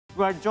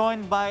We are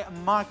joined by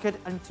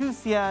market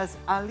enthusiast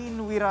Aline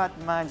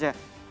Wiratmaja.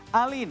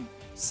 Aline,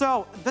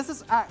 so this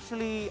is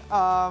actually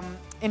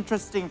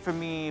interesting for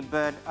me,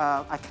 but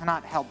I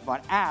cannot help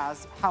but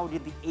ask, how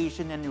did the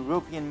Asian and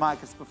European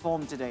markets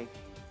perform today?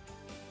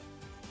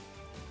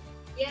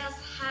 Yes,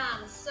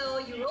 Hans. So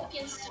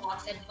European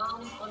stocks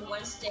advanced on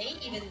Wednesday,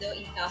 even though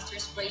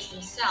investors braced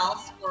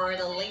themselves for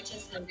the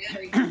latest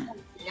monetary policy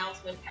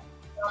announcement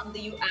from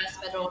the U.S.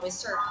 Federal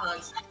Reserve,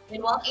 Hans.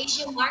 Meanwhile,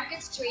 Asian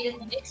markets traded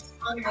mixed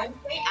on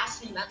Wednesday,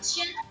 as we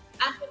mentioned,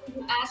 after the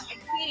U.S.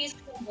 equities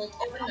tumbled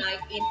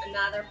overnight in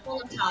another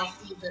volatile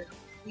season.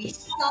 We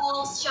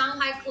saw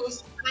Shanghai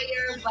close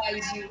higher by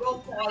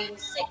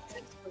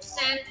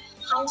 0.66%.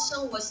 Hang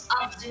Seng was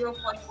up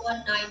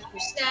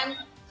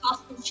 0.19%.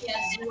 Kospi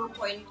at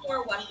 0.41%,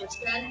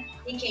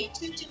 Nikkei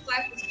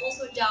 225 was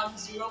also down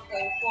 0.44%,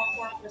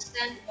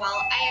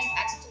 while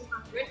ISX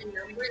 200, the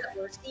number that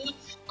we're seeing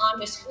on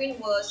the screen,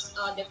 was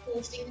the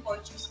closing for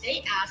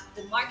Tuesday, as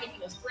the market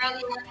in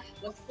Australia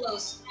was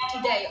closed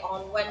today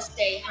on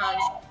Wednesday,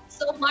 Hans.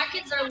 So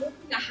markets are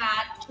looking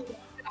ahead to the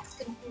next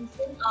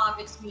conclusion of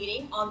its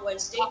meeting on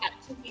Wednesday at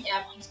 2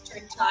 p.m.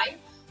 Eastern Time,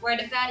 where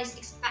the Fed is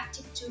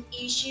expected to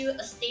issue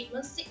a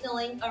statement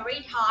signaling a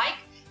rate hike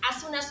as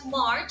soon as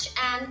March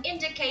and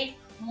indicate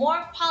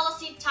more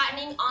policy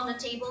tightening on the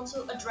table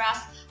to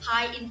address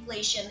high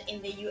inflation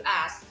in the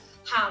US.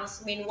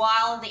 Hence,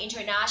 meanwhile, the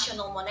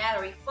International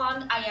Monetary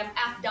Fund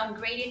 (IMF)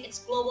 downgraded its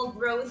global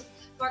growth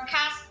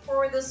forecast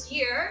for this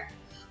year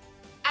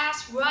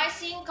as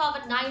rising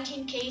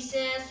COVID-19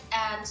 cases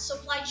and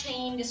supply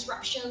chain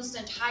disruptions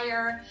and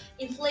higher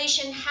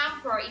inflation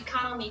hamper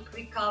economic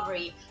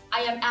recovery.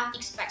 IMF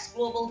expects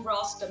global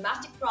gross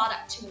domestic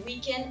product to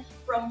weaken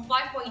from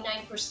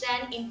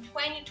 5.9% in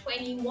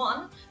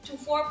 2021 to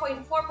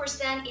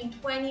 4.4% in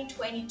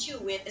 2022,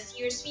 with this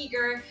year's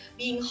figure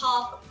being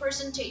half a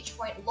percentage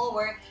point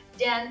lower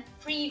than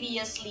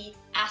previously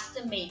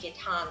estimated,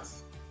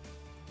 Hans.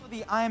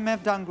 The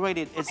IMF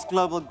downgraded its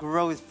global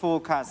growth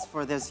forecast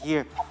for this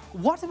year.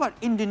 What about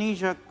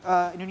Indonesia's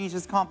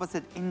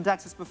composite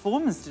index's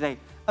performance today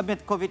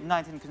amid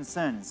COVID-19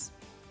 concerns?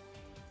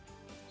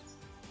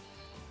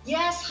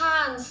 Yes,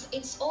 Hans,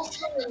 it's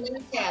also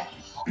related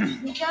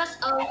because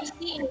we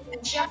see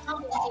Indonesia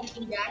composite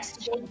index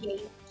today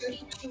gained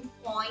 32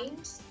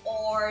 points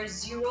or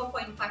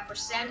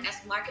 0.5%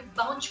 as market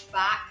bounced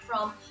back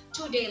from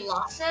two-day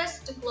losses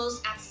to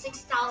close at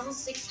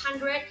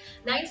 6,600.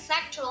 Nine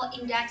sectoral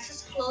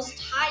indexes closed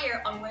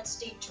higher on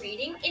Wednesday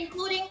trading,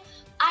 including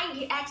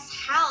IDX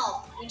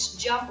Health, which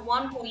jumped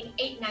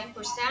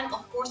 1.89%.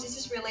 Of course, this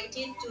is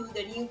related to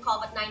the new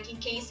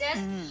COVID-19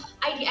 cases.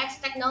 IDX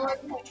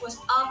Technology, which was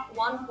up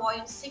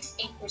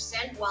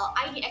 1.68%, while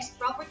IDX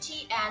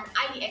Property and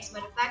IDX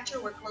Manufacture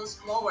were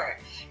closed lower.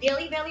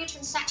 Daily value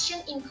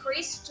transaction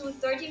increased to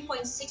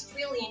 13.6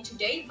 trillion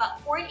today, but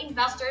foreign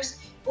investors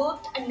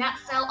booked a net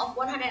sale of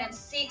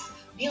 106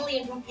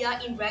 billion rupiah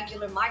in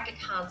regular market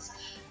hands.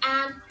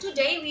 And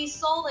today we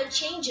saw the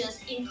changes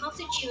in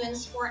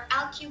constituents for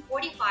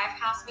LQ45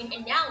 has been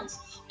announced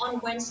on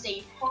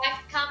Wednesday. 5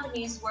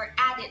 companies were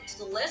added to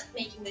the list,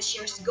 making the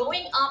shares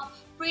going up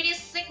pretty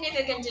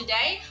significant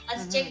today.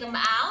 Let's check them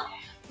out.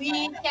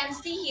 We can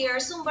see here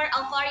Sumber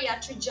Alvaria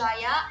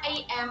Trijaya,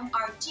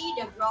 AMRT,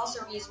 the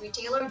groceries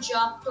retailer,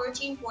 jumped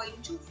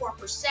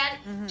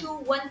 13.24% to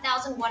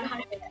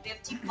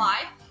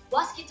 1,155.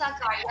 Waskita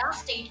Karya,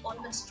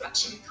 state-owned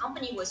construction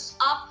company, was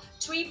up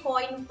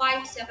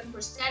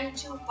 3.57%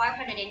 to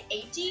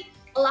 580.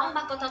 Elang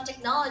Makota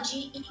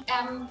Technology,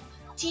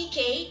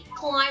 EMTK,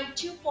 climbed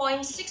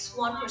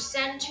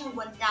 2.61% to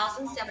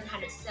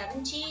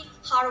 1,770.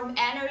 Harum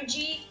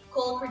Energy,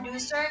 coal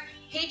producer,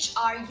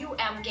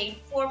 HRUM, gained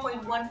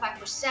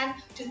 4.15%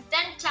 to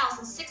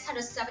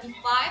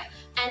 10,675.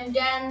 And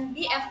then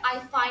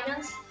BFI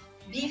Finance,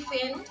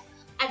 BFIN,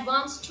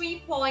 advanced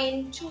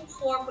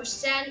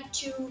 3.24%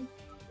 to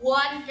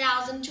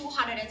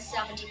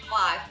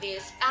 1,275.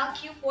 This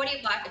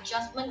LQ45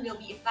 adjustment will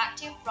be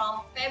effective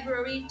from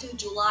February to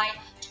July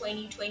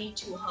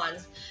 2022,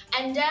 Hans.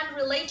 And then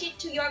related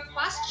to your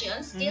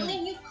questions, daily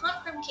new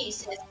confirmed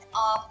cases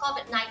of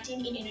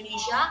COVID-19 in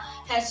Indonesia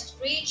has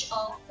reached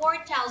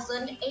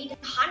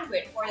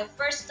 4,800 for the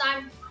first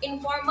time in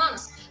 4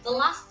 months. The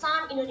last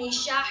time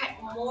Indonesia had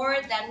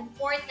more than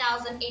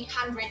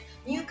 4,800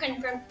 new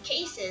confirmed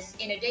cases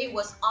in a day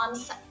was on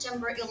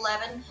September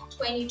 11,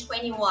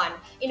 2021.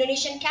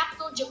 Indonesian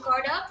capital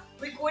Jakarta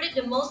recorded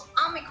the most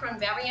Omicron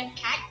variant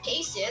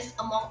cases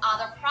among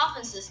other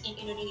provinces in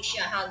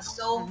Indonesia.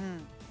 So,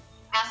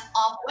 as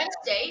of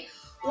Wednesday,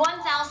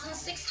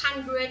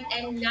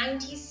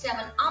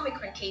 1,697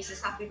 Omicron cases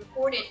have been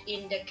reported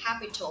in the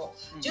capital.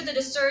 Due to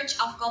the surge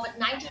of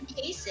COVID-19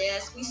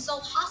 cases, we saw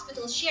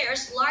hospital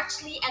shares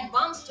largely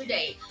advance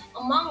today.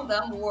 Among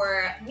them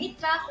were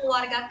Mitra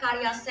Keluarga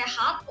Karya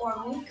Sehat, or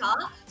MIKA,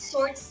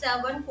 soared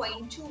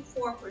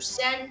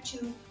 7.24%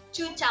 to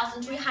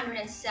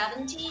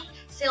 2,370.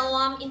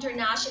 Siloam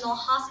International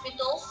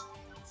Hospitals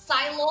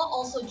Silo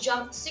also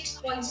jumped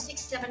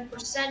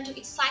 6.67% to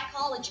its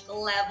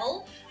psychological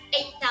level.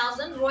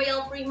 8,000.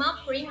 Royal Prima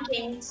Prim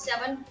gained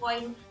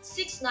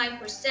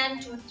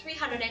 7.69% to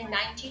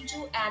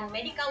 392, and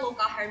Medica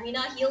Loca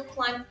Hermina Hill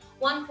climbed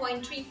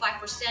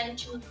 1.35%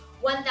 to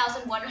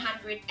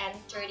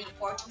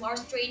 1,134.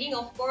 Tomorrow's trading,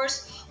 of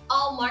course,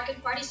 all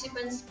market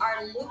participants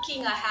are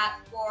looking ahead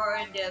for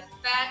the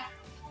Fed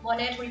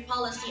monetary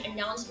policy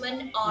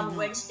announcement on Mhm.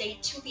 Wednesday,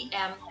 2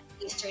 p.m.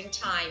 Eastern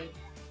Time.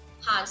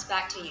 Hans,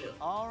 back to you.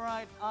 All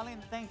right,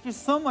 Aline, thank you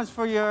so much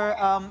for your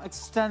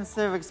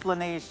extensive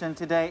explanation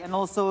today. And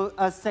also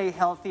stay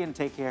healthy and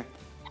take care.